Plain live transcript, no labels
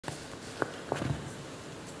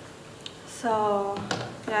So,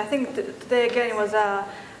 yeah, I think today again was an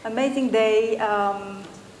amazing day.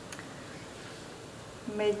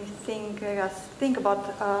 Made me think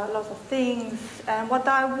about lots of things. And what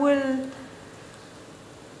I will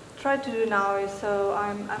try to do now is, so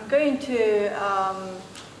I'm going to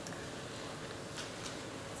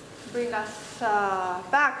bring us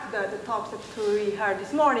back to the talks that we heard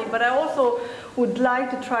this morning, but I also would like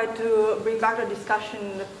to try to bring back the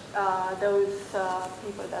discussion those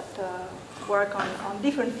people that work on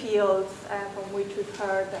different fields from which we've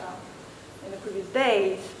heard in the previous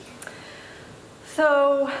days.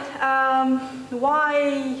 So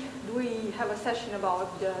why do we have a session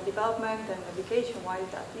about development and education? Why is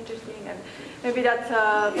that interesting? And maybe that's,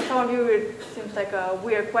 for some of you, it seems like a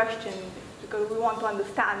weird question, because we want to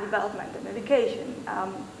understand development and education.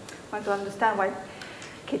 We want to understand why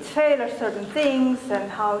kids fail at certain things and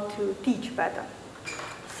how to teach better.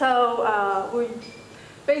 So we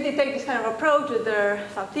basically take this kind of approach that there are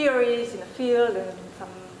some theories in the field and some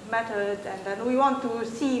methods, and then we want to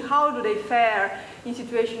see how do they fare in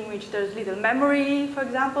situations in which there's little memory, for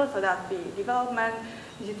example, so that would be development,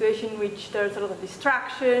 in situations in which there's a lot of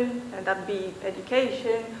distraction, and that would be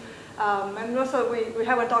education. And also we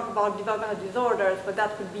haven't talked about developmental disorders, but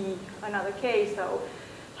that could be another case. So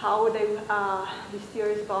how would these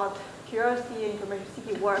theories about curiosity and information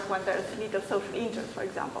seeking work when there's little social interest, for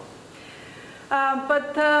example.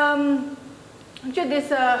 This,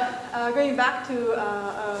 going back to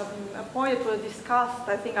a point that was discussed,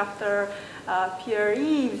 I think, after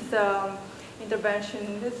Pierre-Yves'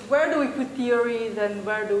 intervention, is where do we put theories and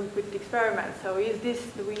where do we put experiments? So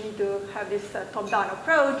do we need to have this top-down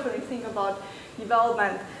approach when we think about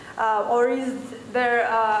development? Or is there,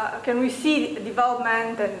 can we see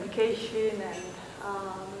development and education and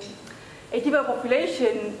a typical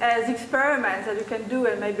population as experiments that you can do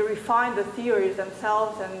and maybe refine the theories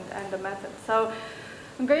themselves and the methods? So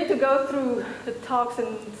I'm going to go through the talks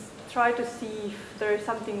and try to see if there is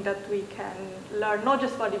something that we can learn, not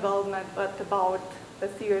just about development, but about the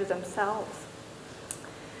theories themselves.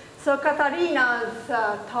 So Katarina's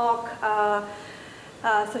talk,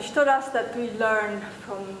 so she told us that we learn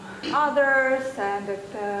from others and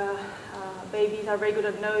that babies are very good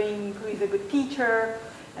at knowing who is a good teacher,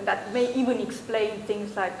 and that may even explain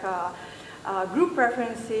things like group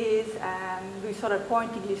preferences, and we sort of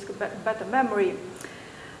pointing to better memory.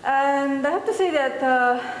 And I have to say that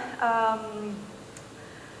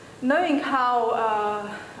knowing how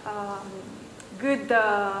good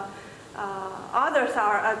others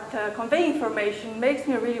are at conveying information makes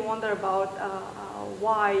me really wonder about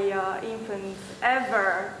why infants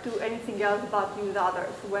ever do anything else but use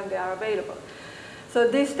others when they are available. So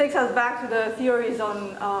this takes us back to the theories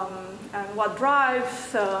on and what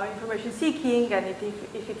drives information seeking, and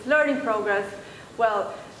if it's learning progress.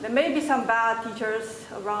 Well, there may be some bad teachers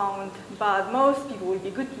around, but most people will be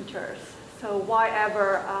good teachers. So why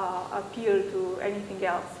ever appeal to anything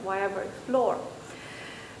else? Why ever explore?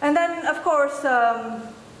 And then, of course,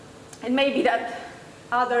 it may be that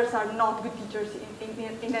others are not good teachers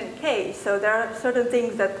in any case. So there are certain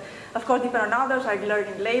things that, of course, depend on others, like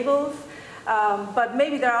learning labels. But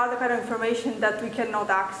maybe there are other kind of information that we cannot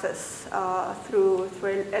access through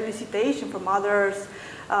elicitation from others.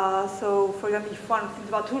 So, for example, if one thinks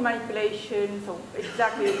about tool manipulation, so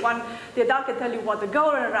exactly the adult can tell you what the goal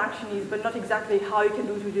of interaction is, but not exactly how you can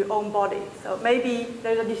do it with your own body. So maybe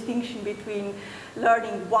there's a distinction between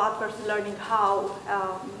learning what versus learning how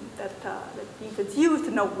that infants use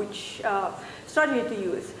to know which strategy to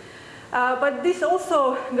use. But this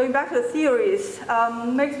also, going back to the theories,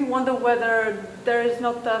 makes me wonder whether there is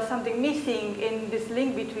not something missing in this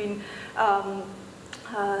link between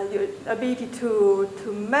your ability to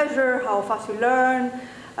measure how fast you learn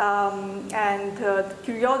and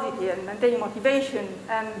curiosity and maintaining motivation,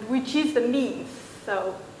 and which is the means.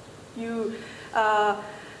 So you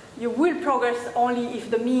will progress only if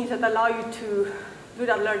the means that allow you to do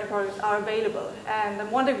that learning progress are available. And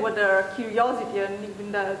I'm wondering whether curiosity and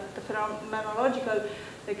even the phenomenological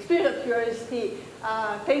experience of curiosity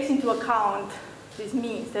takes into account these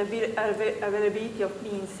means, the availability of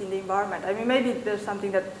means in the environment. I mean, maybe there's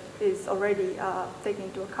something that is already taken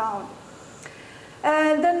into account.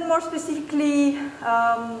 And then more specifically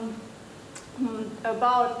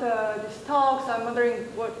about these talks, I'm wondering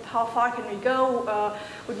how far can we go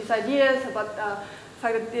with these ideas about the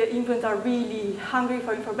fact that the infants are really hungry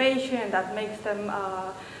for information, and that makes them,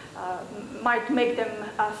 might make them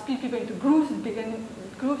split people into groups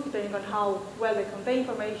depending on how well they convey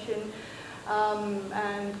information.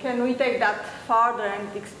 And can we take that farther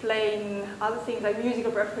and explain other things like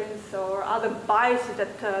musical preference or other biases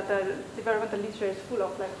that the developmental literature is full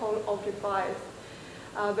of, like whole object bias,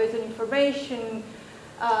 based on information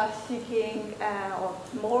seeking or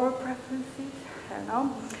more preferences, I don't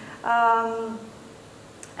know.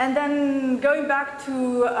 And then going back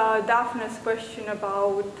to Daphne's question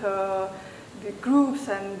about the groups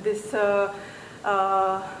and this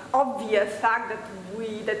obvious fact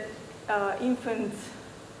that infants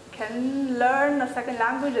can learn a second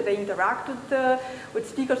language, that they interact with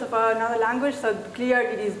speakers of another language. So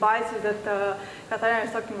clearly these biases that Katarina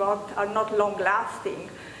is talking about are not long-lasting.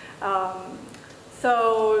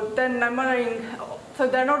 So then I'm wondering, so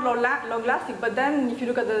they're not long-lasting, but then if you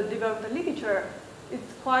look at the developmental literature,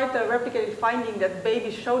 it's quite a replicated finding that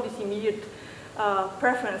babies show this immediate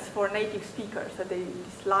preference for native speakers, that they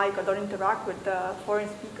dislike or don't interact with foreign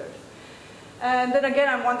speakers. And then again,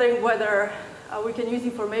 I'm wondering whether we can use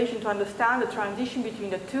information to understand the transition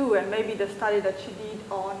between the two, and maybe the study that she did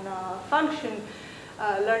on function,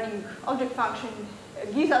 learning object function,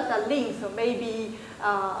 gives us a link. So maybe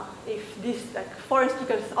if these foreign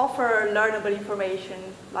speakers offer learnable information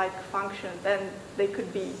like functions, then they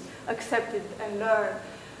could be accepted and learn.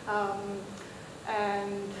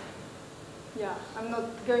 And yeah, I'm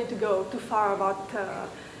not going to go too far about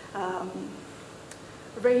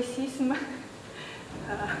racism,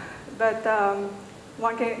 but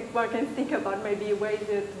one can think about maybe ways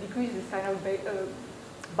to decrease this kind of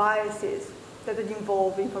biases that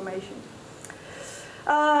involve information.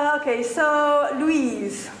 Okay, so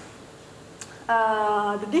Louise,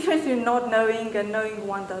 the difference between not knowing and knowing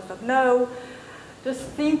one does not know. Just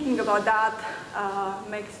thinking about that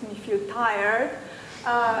makes me feel tired,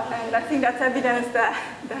 and I think that's evidence that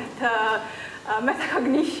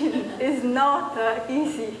metacognition is not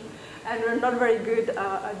easy, and we're not very good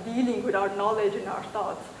at dealing with our knowledge and our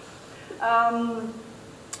thoughts.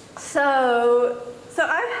 So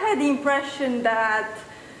I've had the impression that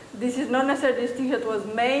this is not necessarily a distinction that was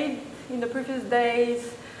made in the previous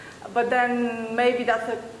days, but then maybe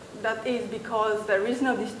that is because there is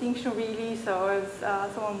no distinction really. So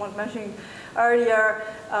as someone was mentioning earlier,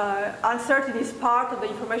 uncertainty is part of the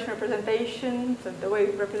information representation. So the way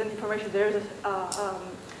we represent information, there's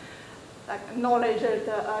like knowledge, there's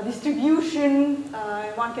a distribution.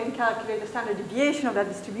 One can calculate the standard deviation of that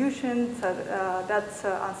distribution. So that's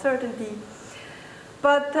uncertainty.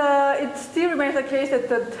 But it still remains the case that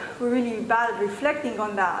we're really bad at reflecting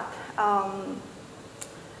on that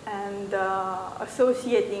and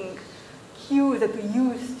associating cues that we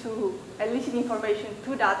use to elicit information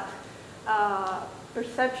to that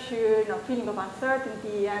perception or feeling of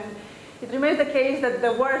uncertainty. And it remains the case that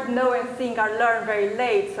the words know and think are learned very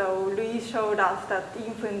late. So Louise showed us that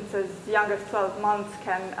infants as young as 12 months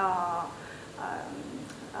can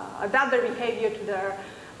adapt their behavior to their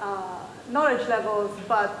knowledge levels,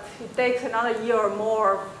 but it takes another year or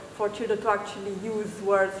more for children to actually use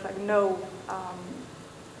words like know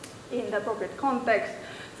in the appropriate context.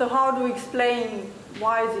 So how do we explain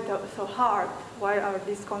why is it so hard? Why are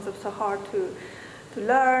these concepts so hard to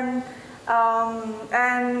learn?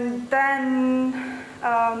 And then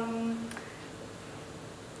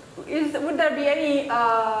would there be any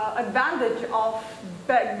advantage of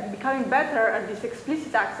becoming better at this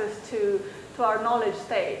explicit access to our knowledge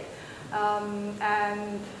state?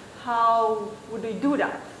 And how would we do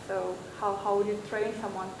that? So how would you train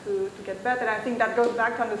someone to get better? And I think that goes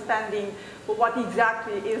back to understanding what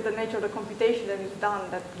exactly is the nature of the computation that is done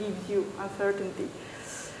that gives you uncertainty.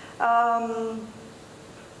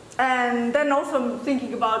 And then also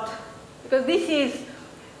thinking about, because this is,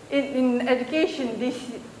 in education,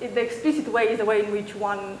 the explicit way is the way in which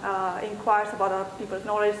one inquires about other people's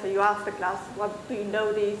knowledge. So you ask the class, what do you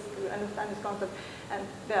know this? Do you understand this concept? And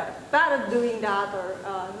they're bad at doing that or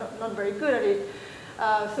not very good at it.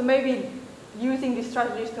 So maybe using these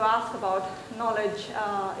strategies to ask about knowledge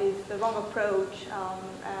is the wrong approach,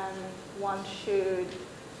 and one should,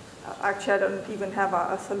 actually I don't even have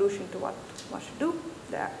a solution to what one should do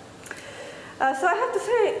there. So I have to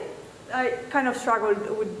say, I kind of struggled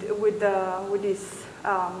with this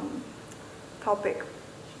topic.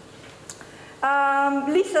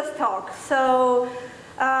 Lisa's talk. So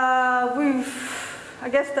I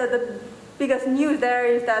guess the biggest news there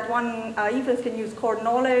is that infants can use core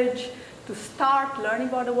knowledge to start learning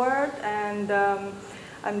about the world, and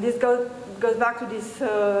this goes back to this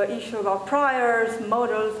issue about priors,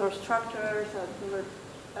 models, or structures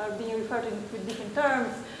that being referred to with different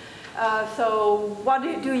terms. So what do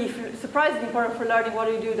you do if surprise is important for learning? What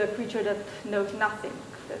do you do with a creature that knows nothing?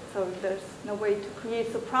 So there's no way to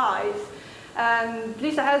create surprise. And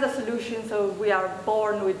Lisa has a solution, so we are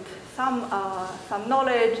born with some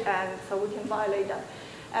knowledge, and so we can violate that.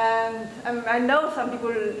 And I know some people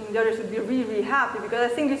in the audience would be really, really happy,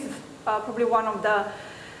 because I think this is probably one of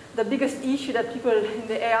the biggest issue that people in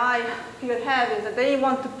the AI field have, is that they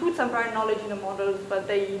want to put some prior knowledge in the models, but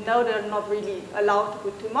they know they're not really allowed to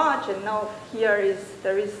put too much, and now there is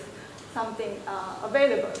something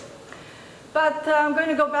available. But I'm going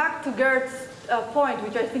to go back to Gert's point,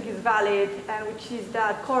 which I think is valid, and which is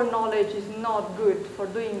that core knowledge is not good for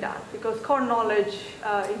doing that, because core knowledge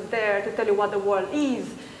is there to tell you what the world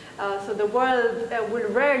is. So the world will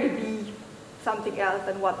rarely be something else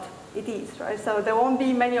than what it is, right? So there won't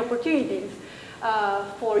be many opportunities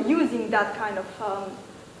for using that kind of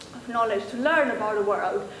knowledge to learn about the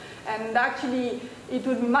world. And actually, it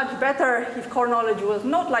would be much better if core knowledge was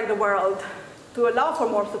not like the world, to allow for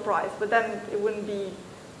more surprise, but then it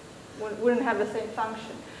wouldn't have the same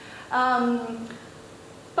function.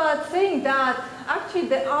 But saying that, actually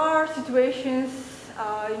there are situations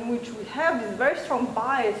in which we have these very strong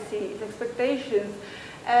biases, expectations,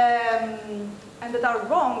 and that are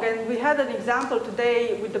wrong. And we had an example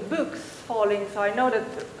today with the books falling. So I know that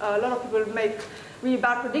a lot of people make really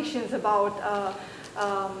bad predictions about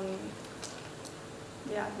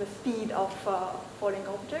the speed of falling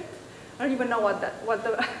objects. I don't even know what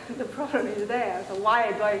the problem is there. So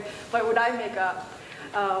why would I make a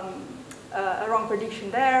wrong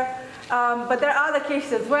prediction there? But there are other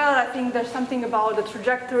cases as well. I think there's something about the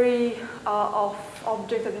trajectory of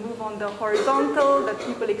objects that move on the horizontal, that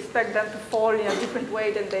people expect them to fall in a different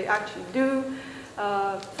way than they actually do.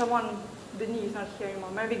 Denis is not here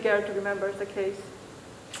anymore. Maybe Gert remembers the case.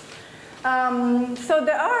 So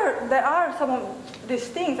there are some of these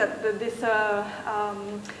things, these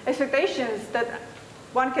expectations that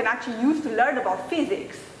one can actually use to learn about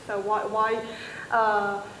physics. So why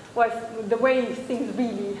the way things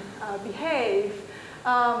really behave.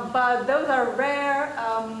 But those are rare.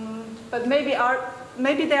 But maybe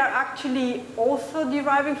they are actually also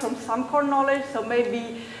deriving from some core knowledge. So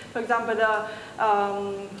maybe, for example,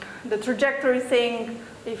 the trajectory thing.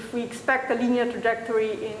 If we expect a linear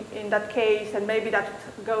trajectory in that case, and maybe that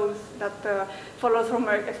follows from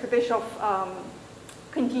an expectation of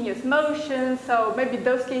continuous motion. So maybe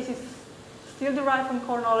those cases still derive from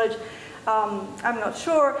core knowledge. I'm not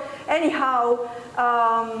sure. Anyhow,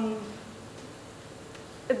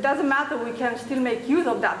 it doesn't matter. We can still make use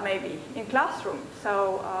of that maybe in classroom.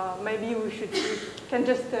 So maybe we can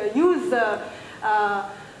just use the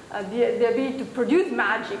ability to produce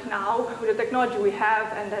magic now with the technology we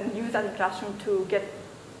have, and then use that in classroom to get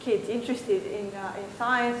kids interested in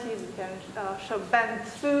sciences. We can bend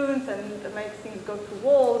spoons and make things go through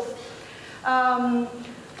walls.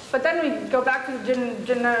 But then we go back to the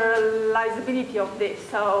generalizability of this.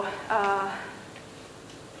 So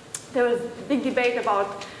there was a big debate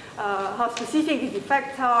about how specific these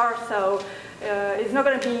effects are. So it's not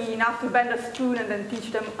going to be enough to bend a spoon and then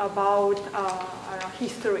teach them about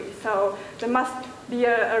history. So there must be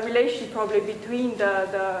a relationship probably between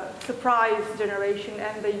the surprise generation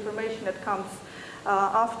and the information that comes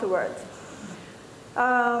afterwards.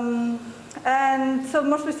 And so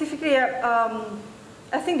more specifically,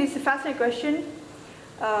 I think this is a fascinating question.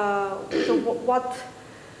 So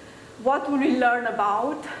what will we learn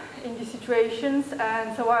about in these situations?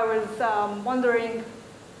 And so I was wondering,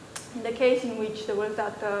 in the case in which there was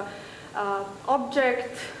that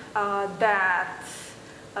object that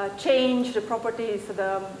changed the properties,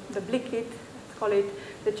 the blikit, let's call it,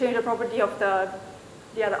 they changed the property of the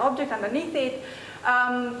other object underneath it.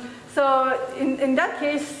 So in that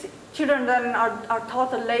case, children then are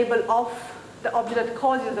taught a label of the object that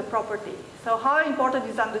causes the property. So how important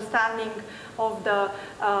is understanding of the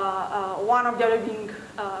one of the other being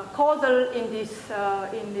causal in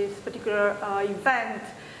this particular event,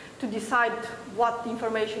 to decide what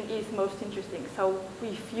information is most interesting. So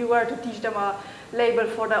if you were to teach them a label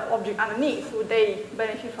for the object underneath, would they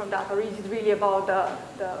benefit from that, or is it really about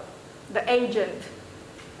the agent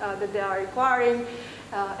that they are requiring?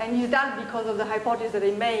 And is that because of the hypothesis that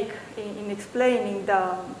they make in explaining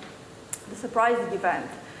the surprising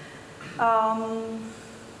event?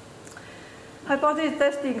 Hypothesis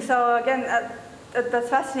testing. So again, that's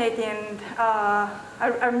fascinating, and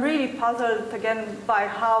I'm really puzzled again by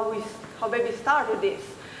how baby start with this.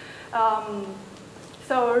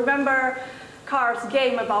 So remember Carr's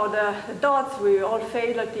game about the dots? We all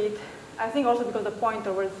failed at it. I think also because the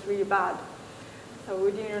pointer was really bad, so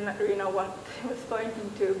we didn't really know what it was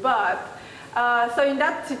pointing to. But so in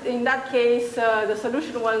that case, the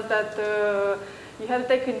solution was that you had to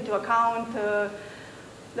take into account the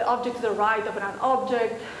object to the right of an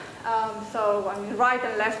object. So I mean, right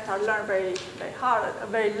and left are learned very, very hard,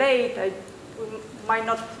 very late.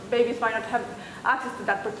 Babies might not have access to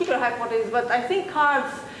that particular hypothesis, but I think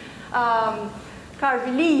Carr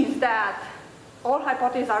believes that all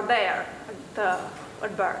hypotheses are there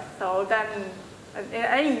at birth. So then, in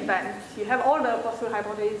any event, you have all the possible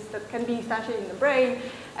hypotheses that can be instantiated in the brain,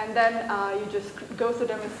 and then you just go through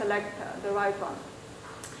them and select the right one.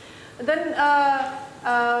 And then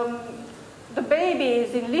the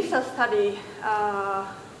babies in Lisa's study,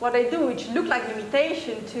 what they do, which look like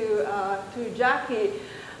imitation to Jackie,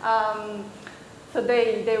 so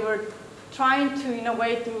they were trying to, in a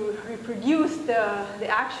way, to reproduce the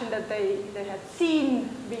action that they had seen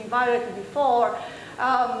being violated before.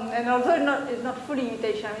 And although it's not fully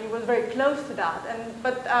imitation, I mean, it was very close to that.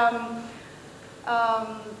 But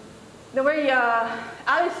the way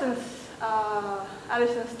Allison's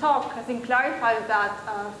talk, I think, clarifies that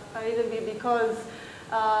a little bit, because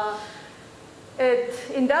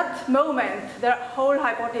in that moment, their whole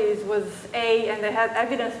hypothesis was A, and they had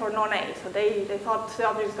evidence for non-A. So they thought the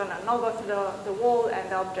object was going to not go through the wall, and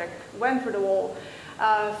the object went through the wall.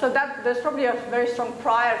 So there's probably a very strong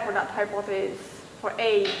prior for that hypothesis for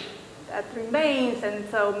A that remains, and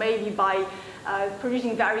so maybe by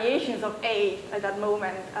producing variations of A at that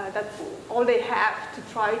moment, that's all they have to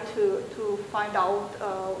try to find out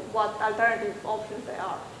what alternative options there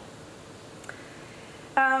are.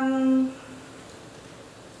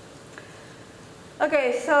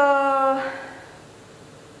 Okay, so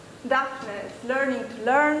Daphnis, learning to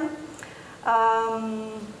learn.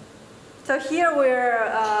 So here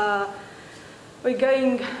we're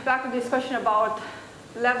going back to this question about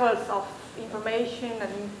levels of information,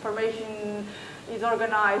 and information is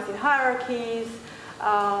organized in hierarchies,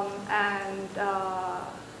 and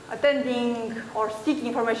attending or seeking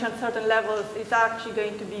information at certain levels is actually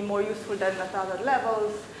going to be more useful than at other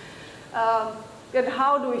levels. Then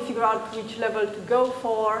how do we figure out which level to go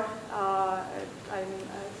for?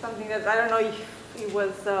 Something that I don't know if it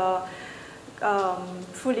was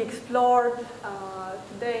fully explored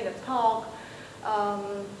today in the talk.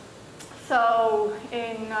 So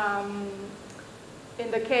in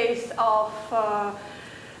the case of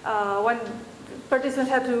when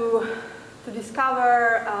participants had to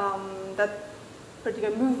discover that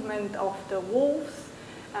particular movement of the wolves,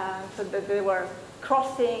 so that they were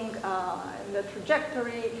crossing in the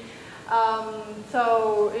trajectory.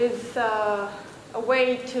 So it's a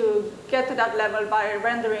way to get to that level by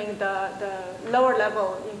rendering the lower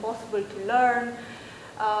level impossible to learn.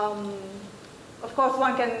 Of course,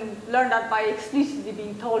 one can learn that by explicitly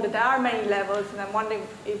being told that there are many levels, and I'm wondering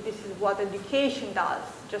if this is what education does,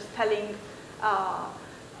 just telling,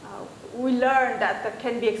 we learn that there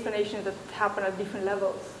can be explanations that happen at different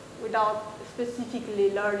levels without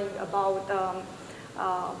specifically learning about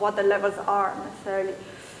what the levels are necessarily.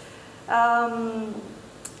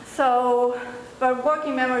 So, but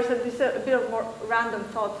working memory, so this is a bit of more random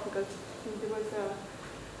thoughts because it was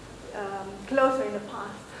closer in the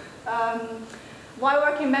past. Why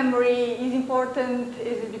working memory is important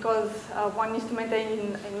is because one needs to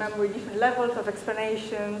maintain in memory different levels of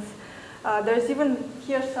explanations. There's even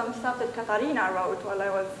here some stuff that Katarina wrote while I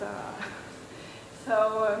was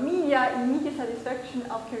so media, immediate satisfaction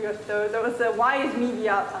of curiosity. So there was why is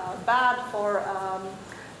media bad for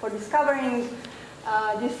discovering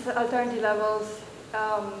these alternative levels,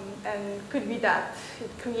 and could be that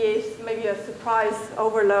it creates maybe a surprise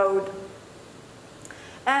overload.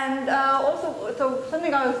 And also, so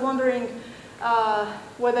something I was wondering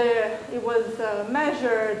whether it was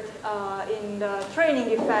measured in the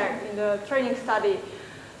training effect, in the training study.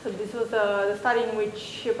 So this was the study in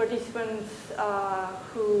which participants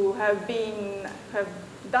who have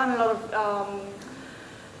done a lot of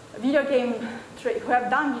video game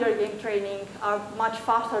training are much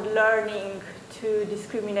faster learning to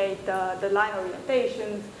discriminate the line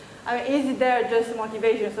orientations. I mean, is there just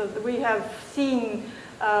motivation? So we have seen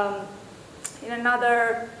in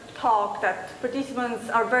another talk that participants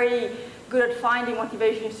are very good at finding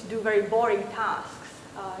motivations to do very boring tasks,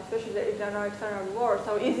 especially if there are no external rewards.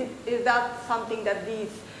 So is that something that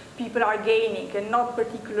these people are gaining, and not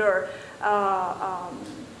particular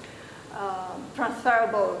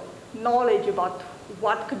transferable knowledge about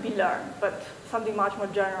what could be learned, but something much more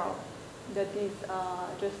general that is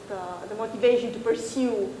just the motivation to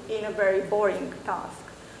pursue in a very boring task.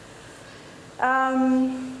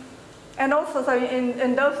 And also, so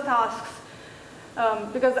in those tasks,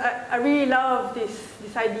 because I really love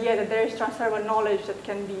this idea that there is transferable knowledge that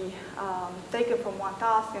can be taken from one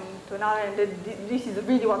task and to another, and that this is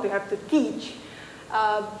really what we have to teach.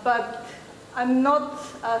 But I'm not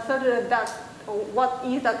certain that or what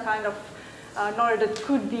is that kind of knowledge that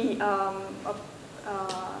could be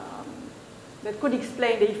that could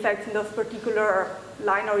explain the effects in those particular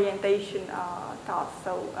line orientation tasks.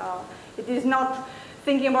 So it is not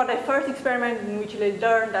thinking about the first experiment in which they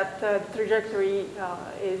learn that the trajectory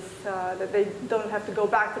is that they don't have to go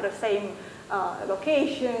back to the same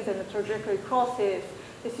locations and the trajectory crosses.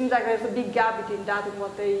 It seems like there's a big gap between that and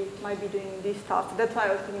what they might be doing in this task. So that's why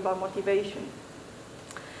I was thinking about motivation.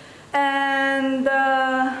 And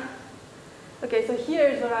okay, so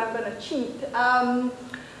here's where I'm going to cheat.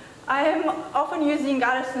 I am often using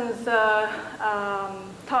Allison's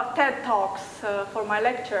TED Talks for my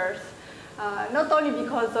lectures, not only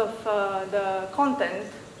because of the content,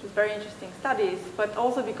 which is very interesting studies, but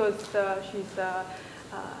also because she's a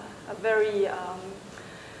very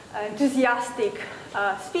enthusiastic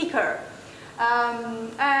speaker.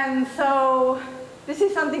 And so this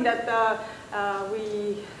is something that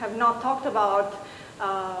we have not talked about,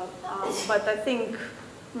 but I think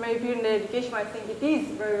maybe in the education, I think it is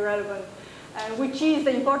very relevant, and which is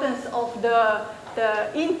the importance of the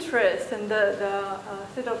interest and the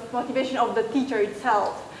sort of motivation of the teacher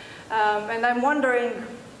itself. And I'm wondering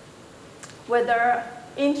whether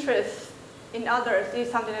interest in others is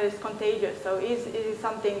something that is contagious. So is it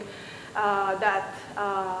something that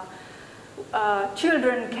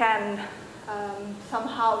children can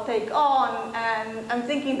somehow take on? And I'm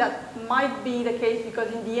thinking that might be the case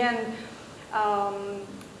because in the end,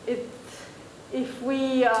 if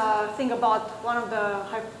we think about one of the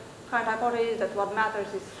current hypotheses that what matters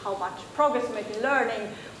is how much progress you make in learning,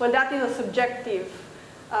 well, that is a subjective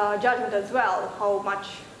judgment as well, how much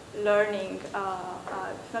learning,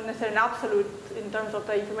 it's not necessarily an absolute in terms of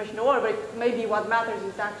the information in the world, but maybe what matters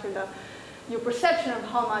is actually your perception of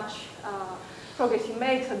how much progress you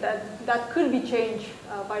make, so that could be changed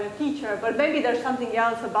by the teacher. But maybe there's something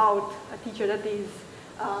else about a teacher that is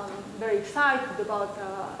very excited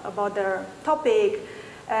about their topic,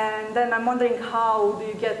 and then I'm wondering how do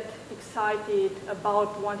you get excited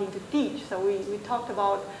about wanting to teach? So we talked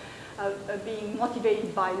about being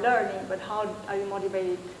motivated by learning, but how are you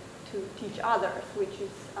motivated to teach others, which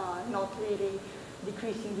is not really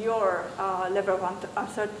decreasing your level of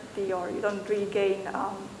uncertainty, or you don't really gain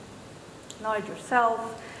knowledge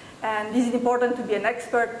yourself. And this is important to be an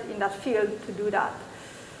expert in that field to do that.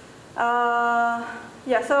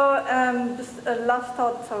 Yeah, so just a last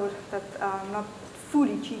thought, so that I'm not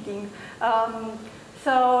fully cheating.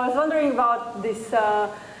 So I was wondering about this,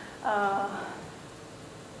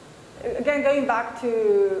 again, going back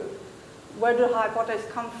to where do hypotheses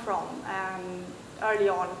come from early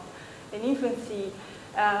on in infancy.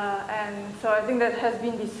 And so I think that has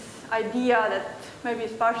been this idea that maybe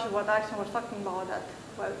it's partially what Alison was talking about, that,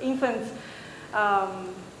 well, infants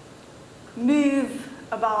move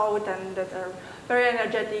about and that are very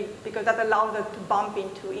energetic because that allows them to bump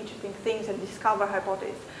into interesting things and discover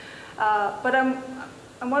hypotheses. But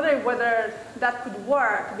I'm wondering whether that could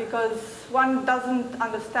work, because one doesn't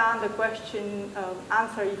understand the question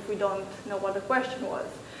answer if we don't know what the question was.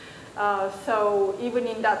 So even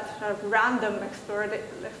in that sort of random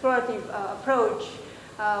explorative approach,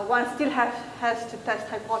 one still has to test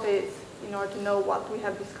hypotheses in order to know what we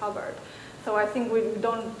have discovered. So I think we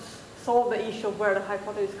don't solve the issue of where the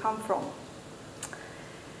hypotheses come from.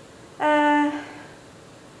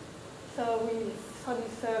 So we saw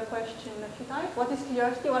this question a few times. What is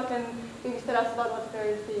curiosity? What can you tell us about what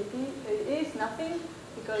curiosity is? Nothing,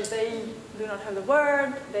 because they do not have the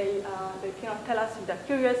word. They cannot tell us if they're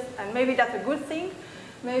curious, and maybe that's a good thing.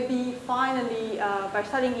 Maybe finally, by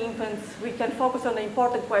studying infants, we can focus on the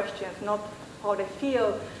important questions, not how they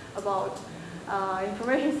feel about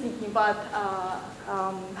information seeking, but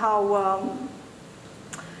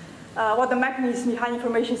what the mechanisms behind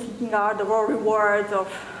information seeking are, the raw rewards of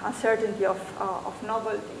uncertainty, of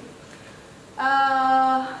novelty.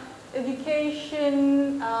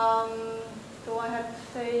 Education, do I have to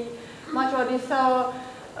say much about this? So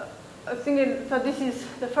I think so this is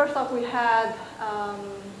the first talk we had.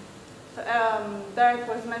 Derek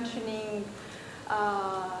was mentioning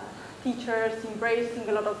teachers embracing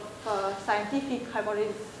a lot of scientific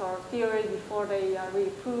hypotheses or theories before they are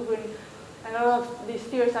really proven. And a lot of these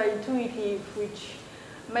theories are intuitive, which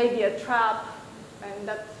may be a trap, and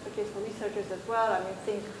that's the case for researchers as well. I mean,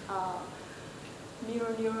 think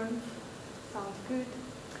mirror neurons sounds good.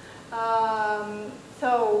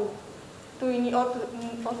 So we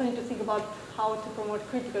also need to think about how to promote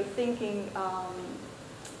critical thinking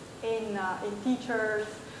in teachers.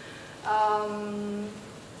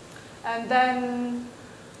 And then,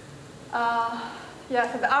 Yeah,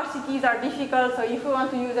 so the RCTs are difficult, so if we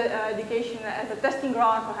want to use education as a testing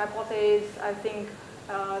ground for hypotheses, I think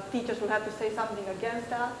teachers will have to say something against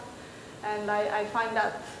that. And I find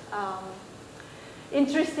that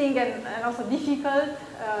interesting and also difficult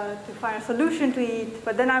to find a solution to it.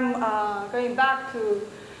 But then I'm going back to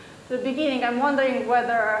the beginning. I'm wondering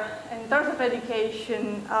whether, in terms of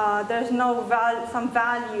education, there's some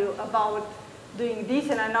value about doing this.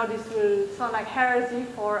 And I know this will sound like heresy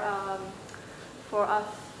for us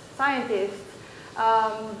scientists,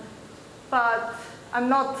 but I'm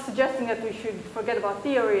not suggesting that we should forget about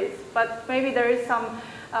theories. But maybe there is some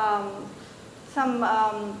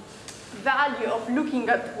value of looking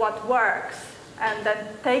at what works and then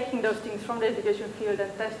taking those things from the education field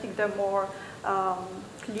and testing them more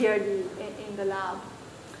clearly in the lab.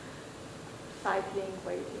 Cycling,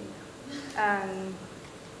 waiting. And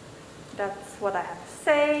that's what I have to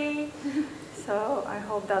say. So I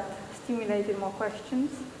hope that stimulated more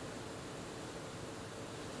questions.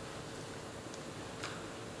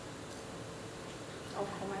 Or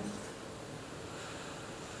comments.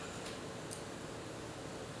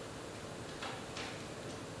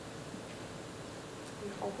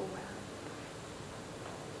 We're overwhelmed.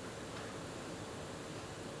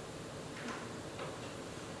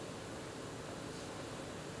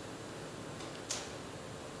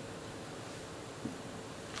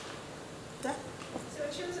 So in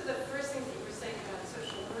terms of the first things that you were saying about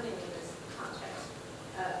social learning in this context,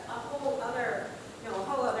 a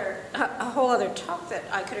whole other talk that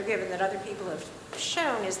I could have given that other people have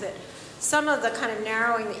shown is that some of the kind of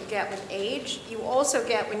narrowing that you get with age, you also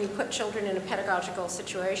get when you put children in a pedagogical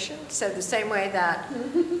situation. So the same way that,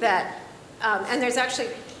 and there's actually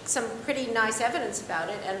some pretty nice evidence about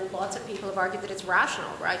it, and lots of people have argued that it's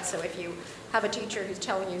rational, right? So if you have a teacher who's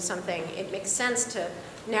telling you something, it makes sense to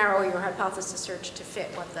narrow your hypothesis search to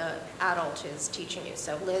fit what the adult is teaching you.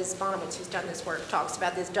 So Liz Bonowitz, who's done this work, talks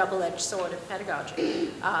about this double-edged sword of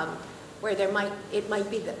pedagogy, where it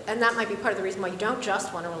might be, and that might be part of the reason why you don't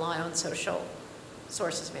just want to rely on social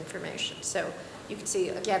sources of information. So you can see,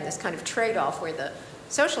 again, this kind of trade-off where the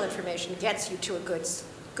social information gets you to a good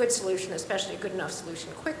solution, especially a good enough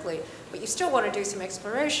solution quickly, but you still want to do some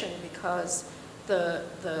exploration because the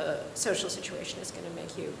social situation is going to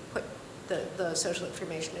make you put, the social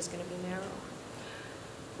information is going to be narrow.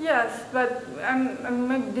 Yes, but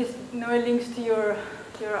maybe this links to your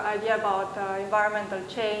idea about environmental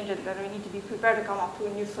change and that we need to be prepared to come up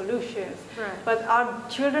with new solutions. Right. But are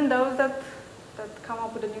children those that come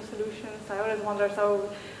up with the new solutions? I always wonder, so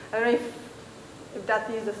I don't know if that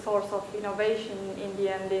is the source of innovation in the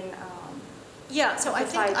end in yeah, so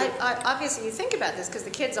society. I think, obviously you think about this because the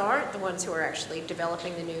kids aren't the ones who are actually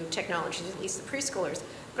developing the new technologies, at least the preschoolers.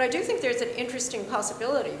 But I do think there's an interesting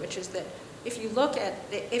possibility, which is that if you look at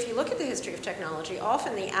the history of technology,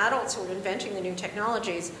 often the adults who are inventing the new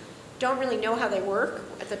technologies don't really know how they work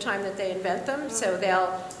at the time that they invent them. Mm-hmm. So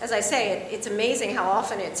they'll, as I say, it's amazing how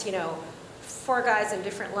often it's, 4 guys in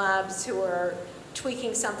different labs who are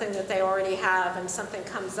tweaking something that they already have, and something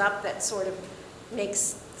comes up that sort of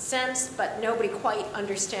makes sense, but nobody quite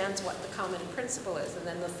understands what the common principle is. And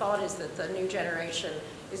then the thought is that the new generation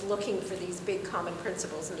is looking for these big common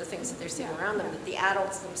principles and the things that they're seeing around them, that the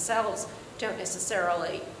adults themselves don't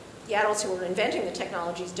necessarily, the adults who are inventing the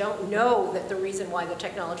technologies don't know that the reason why the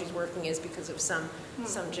technology is working is because of some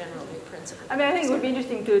general new principle. I mean, I think it would be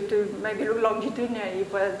interesting to maybe look longitudinally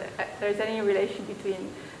whether there's any relation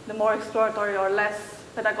between the more exploratory or less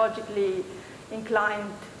pedagogically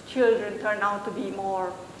inclined children turn out to be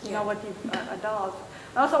more innovative adults.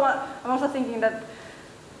 I'm also thinking that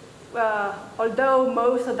although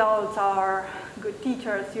most adults are good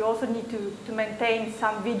teachers, you also need to maintain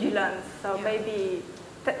some vigilance. So maybe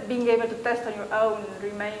being able to test on your own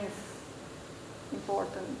remains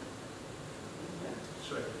important.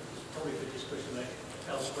 Sorry, it's probably for discussion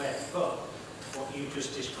elsewhere, but what you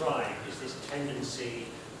just described is this tendency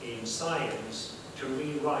in science to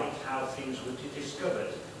rewrite how things were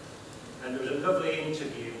discovered. And there was a lovely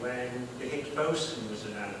interview when the Higgs boson was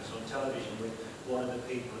announced on television with one of the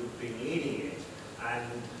people who'd been leading it, and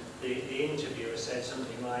the interviewer said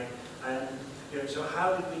something like, so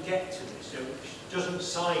how did we get to this? So doesn't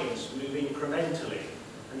science move incrementally?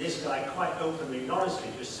 And this guy quite openly and honestly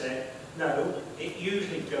just said, no, it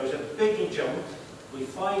usually goes a big jump, we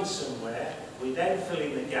find somewhere, we then fill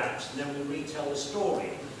in the gaps, and then we retell the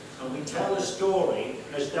story. And we tell the story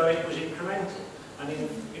as though it was incremental. And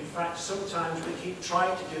in fact, sometimes we keep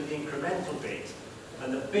trying to do the incremental bit,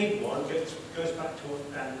 and the big one goes back to what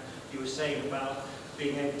you were saying about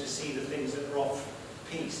being able to see the things that are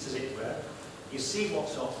off-piste, as it were. You see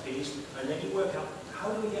what's off-piste, and then you work out,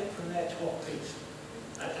 how do we get from there to off-piste?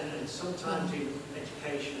 And sometimes in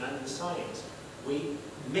education and in science, we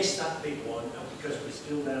miss that big one because we're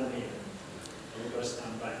still down here. And we've got to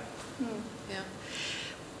stand back. Yeah.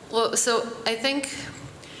 Well, so I think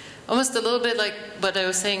almost a little bit like what I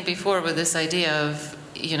was saying before with this idea of,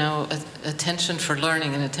 you know, attention for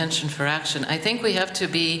learning and attention for action. I think we have to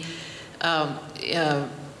be,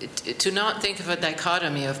 to not think of a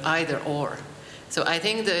dichotomy of either or. So I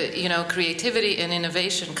think that, you know, creativity and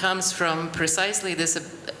innovation comes from precisely this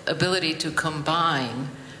ability to combine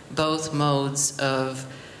both modes of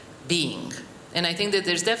being. And I think that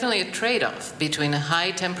there's definitely a trade-off between a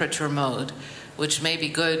high temperature mode, which may be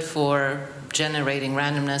good for generating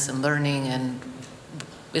randomness and learning, and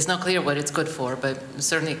it's not clear what it's good for, but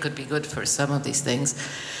certainly it could be good for some of these things.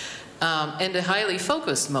 And a highly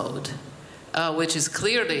focused mode, which is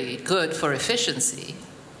clearly good for efficiency,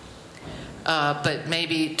 but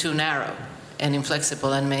maybe too narrow and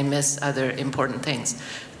inflexible and may miss other important things.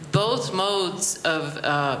 Both modes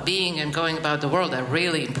of being and going about the world are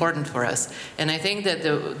really important for us. And I think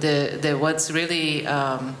that what's really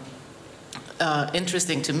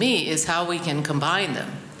interesting to me is how we can combine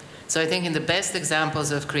them. So I think in the best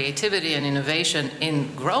examples of creativity and innovation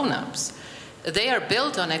in grown-ups, they are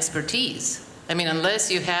built on expertise. I mean, unless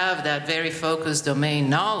you have that very focused domain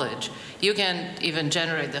knowledge, you can't even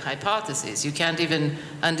generate the hypotheses. You can't even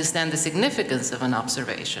understand the significance of an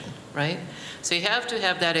observation, right? So you have to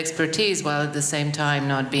have that expertise while at the same time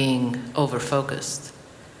not being over-focused,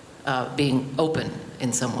 being open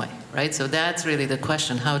in some way, right? So that's really the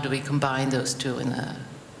question. How do we combine those two in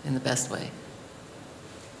the best way?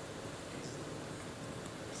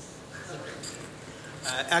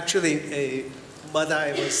 Actually, what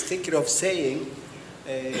I was thinking of saying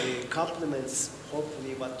complements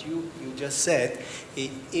hopefully what you just said.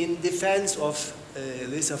 In defense of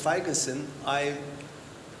Lisa Ferguson, I'm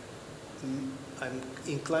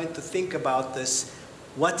inclined to think about this,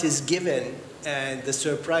 what is given and the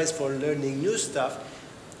surprise for learning new stuff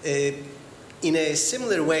in a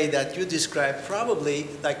similar way that you described, probably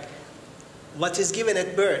like what is given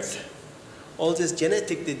at birth, all this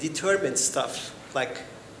genetically determined stuff, like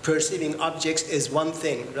perceiving objects as one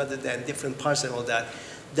thing rather than different parts and all that.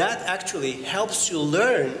 That actually helps you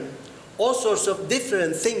learn all sorts of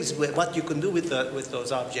different things with what you can do with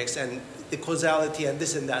those objects and the causality and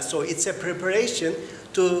this and that. So it's a preparation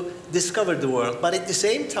to discover the world. But at the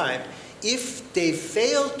same time, if they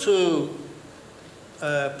fail to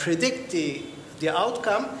predict the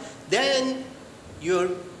outcome, then you're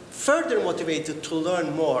further motivated to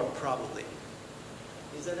learn more, probably.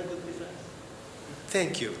 Is that a good difference?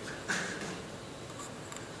 Thank you.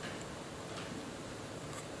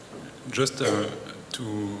 Just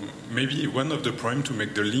to maybe one of the problems to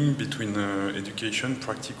make the link between education,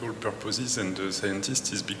 practical purposes, and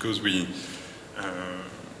scientists is because we,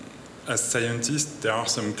 as scientists, there are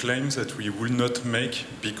some claims that we will not make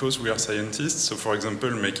because we are scientists. So, for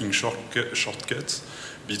example, making shortcuts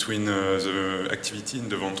between the activity in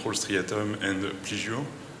the ventral striatum and pleasure,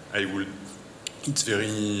 it's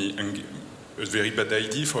a very bad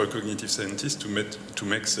idea for a cognitive scientist to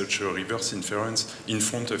make such a reverse inference in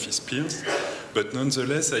front of his peers. But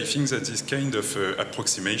nonetheless, I think that this kind of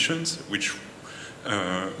approximations, which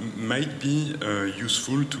might be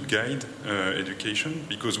useful to guide education,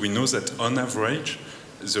 because we know that on average,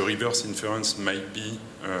 the reverse inference might be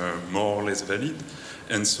more or less valid.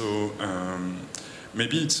 And so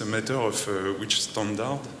maybe it's a matter of which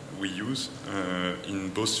standard we use in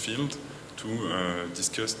both fields to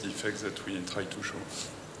discuss the effects that we try to show,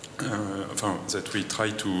 that we try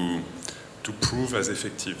to prove as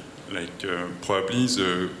effective. Like probably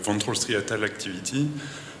the ventral striatal activity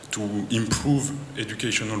to improve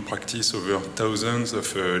educational practice over thousands of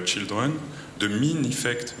children, the mean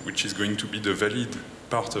effect, which is going to be the valid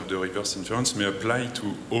part of the reverse inference, may apply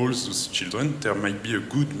to all those children. There might be a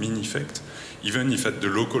good mean effect, even if at the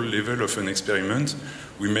local level of an experiment,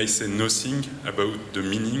 we may say nothing about the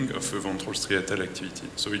meaning of a ventral striatal activity.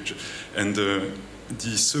 So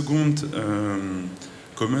the second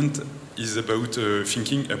comment is about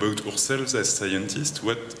thinking about ourselves as scientists,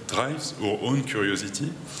 what drives our own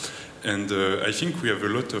curiosity. And I think we have a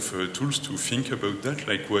lot of tools to think about that,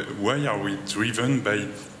 like why are we driven by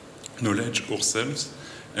knowledge ourselves?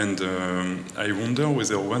 And I wonder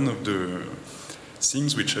whether one of the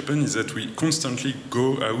things which happen is that we constantly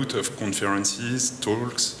go out of conferences,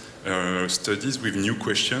 talks, studies with new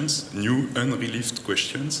questions, new unrelieved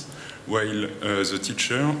questions, while the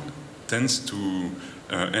teacher tends to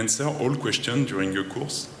answer all questions during a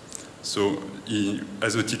course. So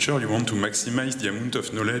as a teacher, you want to maximize the amount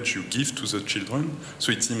of knowledge you give to the children.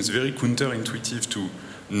 So it seems very counterintuitive to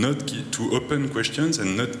to open questions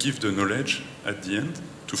and not give the knowledge at the end,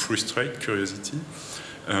 to frustrate curiosity.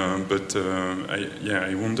 But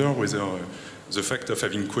I wonder whether the fact of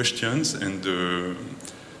having questions and the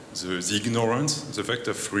ignorance, the fact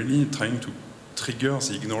of really trying to trigger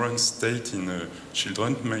the ignorance state in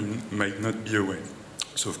children might not be a way.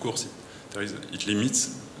 So of course it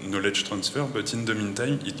limits knowledge transfer, but in the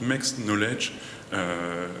meantime it makes knowledge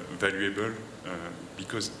valuable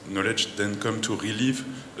because knowledge then comes to relieve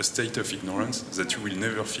a state of ignorance that you will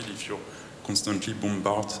never feel if you're constantly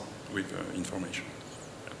bombarded with information.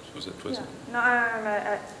 So that was. Yeah. No,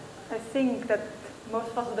 I think that most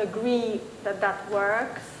of us would agree that that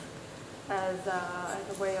works as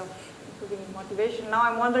a way of improving motivation. Now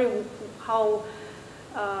I'm wondering how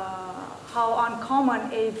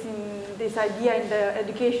uncommon is in this idea in the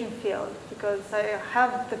education field, because I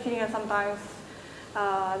have the feeling that sometimes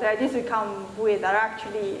the ideas we come with are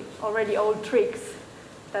actually already old tricks.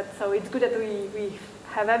 So it's good that we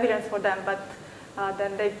have evidence for them, but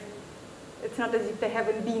then it's not as if they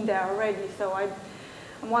haven't been there already. So I'm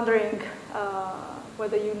wondering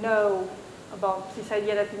whether you know about this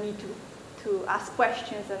idea that you need to ask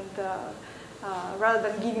questions and rather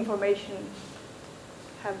than give information,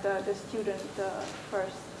 have the student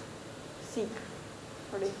first seek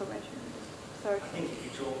for the information. I think if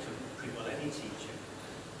you talk to pretty well any teacher,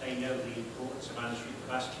 they know the importance of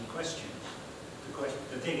asking questions.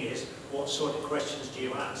 The thing is, what sort of questions do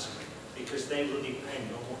you ask? Because they will depend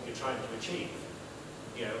on what you're trying to achieve.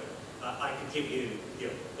 You know, I could give you,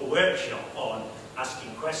 a workshop on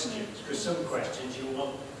asking questions, because some questions you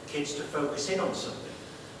want kids to focus in on something.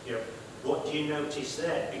 You know, what do you notice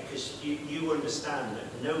there? Because you understand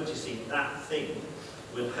that noticing that thing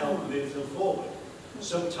will help move them forward.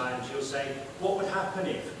 Sometimes you'll say, what would happen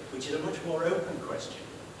if, which is a much more open question,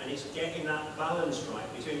 and it's getting that balance right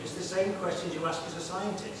between, it's the same questions you ask as a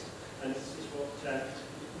scientist, and this is what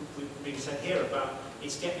we've been said here about,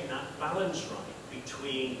 it's getting that balance right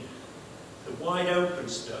between the wide open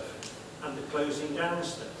stuff and the closing down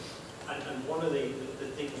stuff. And one of the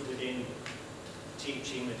things within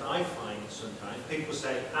teaching that I find sometimes, people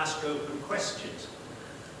say, ask open questions.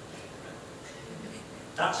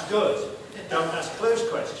 That's good. Don't ask closed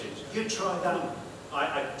questions. You try that.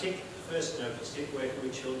 I first noticed it working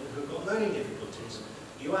with children who've got learning difficulties.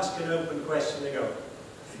 You ask an open question, they go,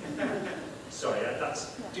 sorry,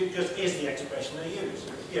 that's just is the expression they use.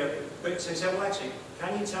 You know, but so you say, well, actually,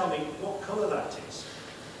 can you tell me what colour that is?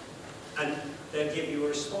 And they'll give you a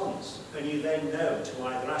response, and you then know to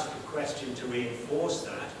either ask a question to reinforce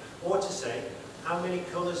that, or to say, how many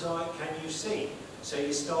colours can you see? So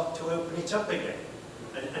you start to open it up again.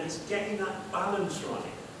 And it's getting that balance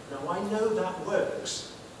right. Now I know that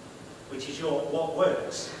works, which is what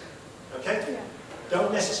works. Okay? Yeah.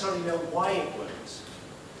 Don't necessarily know why it works.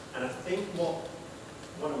 And I think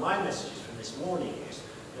one of my messages from this morning is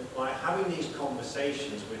that by having these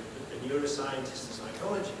conversations with the neuroscientists and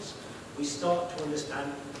psychologists, we start to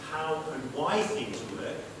understand how and why things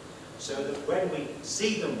work, so that when we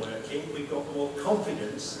see them working, we've got more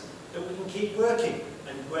confidence that we can keep working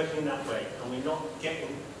and working that way, and we're not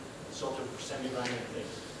getting sort of semi-random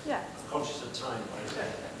things. Yeah. I'm conscious of time, by the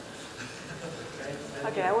way.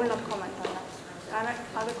 Okay, I will not comment on that. Anna,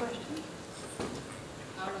 other questions?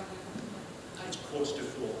 It's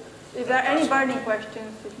 3:45. Is there any burning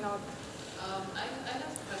questions? If not, I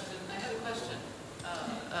have a question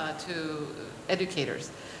to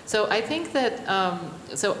educators. So I think that,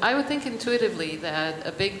 so I would think intuitively that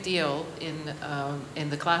a big deal in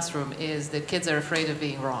the classroom is that kids are afraid of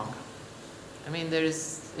being wrong. I mean,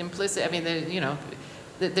 there's implicit, I mean,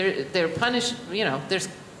 they're punished, there's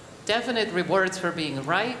definite rewards for being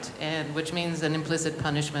right, and which means an implicit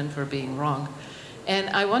punishment for being wrong. And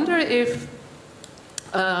I wonder if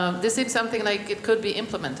this seems something like it could be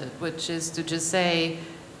implemented, which is to just say,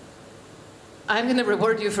 I'm going to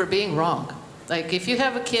reward you for being wrong. Like if you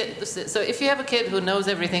have a kid, so if you have a kid who knows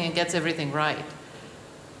everything and gets everything right,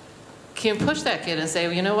 can you push that kid and say,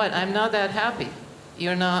 well, you know what, I'm not that happy.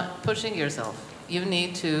 You're not pushing yourself. You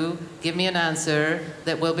need to give me an answer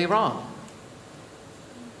that will be wrong.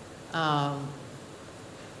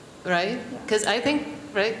 Right? Because I think,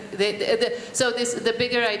 right, so the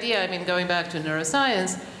bigger idea, I mean, going back to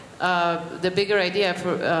neuroscience, the bigger idea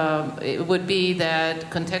it would be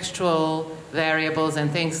that contextual variables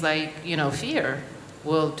and things like, fear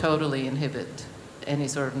will totally inhibit any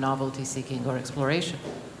sort of novelty seeking or exploration. I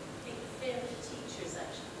think the fear of the teacher is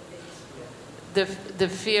actually the biggest. The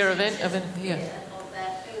fear of it, fear of their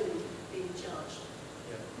own being judged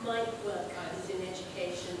might work within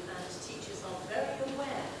education, and teachers are very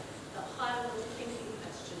aware that higher order thinking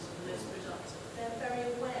questions are the most productive. They're very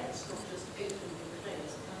aware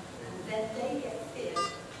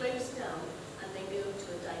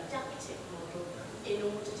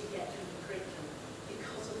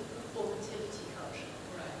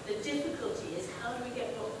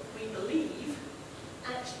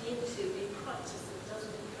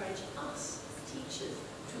teachers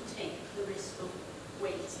to take the risk of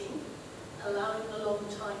waiting, allowing a long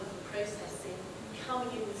time for processing,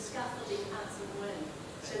 coming in with scaffolding as and when.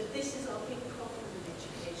 So this is our big problem with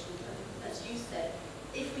education. And as you said,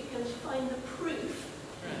 if we can find the proof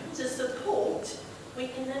to support, we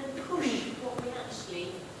can then push what we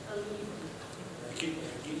actually believe in.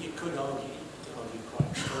 You could argue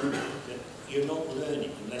quite strongly that you're not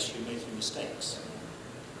learning unless you're making mistakes.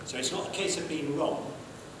 So it's not a case of being wrong,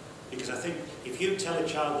 because I think if you tell a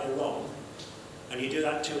child they're wrong, and you do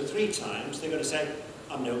that 2 or 3 times, they're going to say,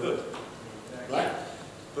 I'm no good. Right?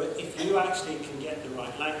 But if you actually can get the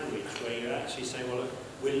right language, where you actually say, well, look,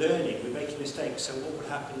 we're learning, we're making mistakes, so what would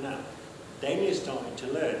happen now? Then you're starting to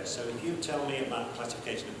learn. So if you tell me about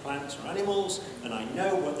classification of plants or animals, and I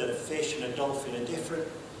know what the fish and a dolphin are different,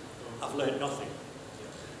 I've learned nothing.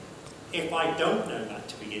 If I don't know that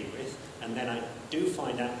to begin with, and then I do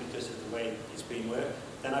find out because of the way it's being worked,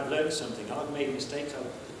 then I've learned something. I've made mistakes, I've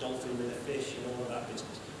put the dolphin with the fish and all of that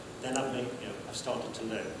business. Then I've started to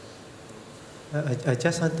learn. I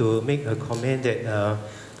just want to make a comment that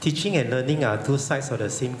teaching and learning are 2 sides of the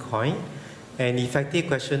same coin, and effective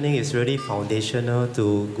questioning is really foundational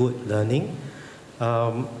to good learning.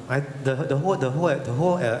 The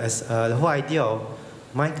whole idea of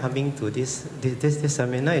my coming to this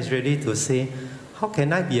seminar is really to say, how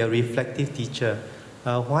can I be a reflective teacher?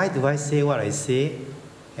 Why do I say what I say,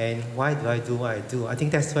 and why do I do what I do? I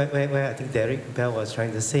think that's where I think Derek Bell was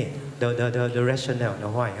trying to say, the rationale, the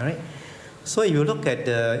why, right? So if you look at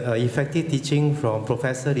the effective teaching from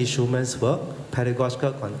Professor Lee Schulman's work,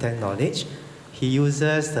 Pedagogical Content Knowledge, he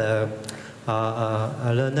uses learner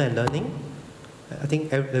and learning. I think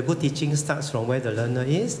the good teaching starts from where the learner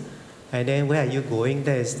is, and then where are you going?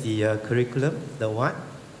 That is the curriculum, the what,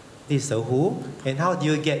 this is the who, and how do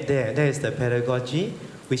you get there? That is the pedagogy,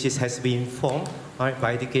 which has been informed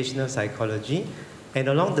by educational psychology. And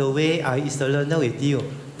along the way, is the learner with you?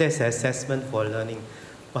 That's the assessment for learning.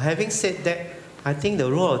 But having said that, I think the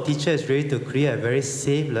role of teacher is really to create a very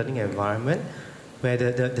safe learning environment where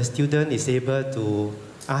the student is able to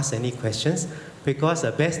ask any questions, because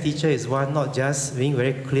the best teacher is one not just being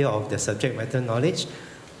very clear of the subject matter knowledge,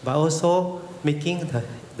 but also making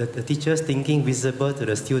the teacher's thinking visible to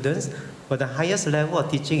the students. But the highest level of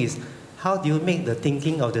teaching is how do you make the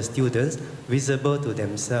thinking of the students visible to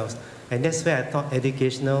themselves? And that's where I thought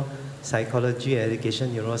educational psychology,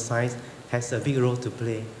 education neuroscience has a big role to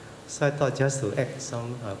play. So I thought just to add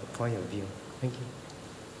some point of view. Thank you.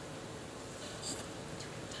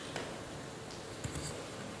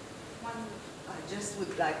 I just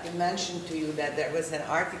would like to mention to you that there was an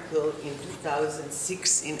article in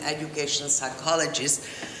 2006 in Educational Psychologist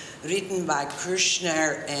written by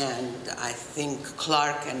Kirshner and I think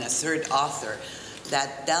Clark and a third author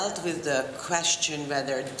that dealt with the question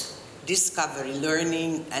whether discovery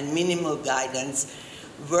learning and minimal guidance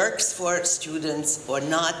works for students or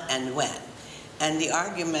not, and when. And the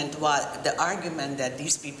argument that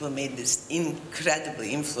these people made, this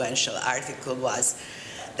incredibly influential article, was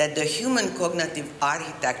that the human cognitive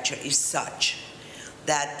architecture is such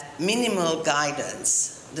that minimal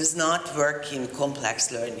guidance does not work in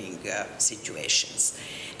complex learning situations.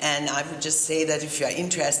 And I would just say that if you are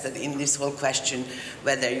interested in this whole question,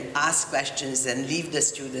 whether you ask questions and leave the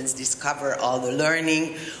students discover all the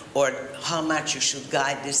learning, or how much you should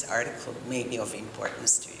guide, this article may be of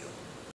importance to you.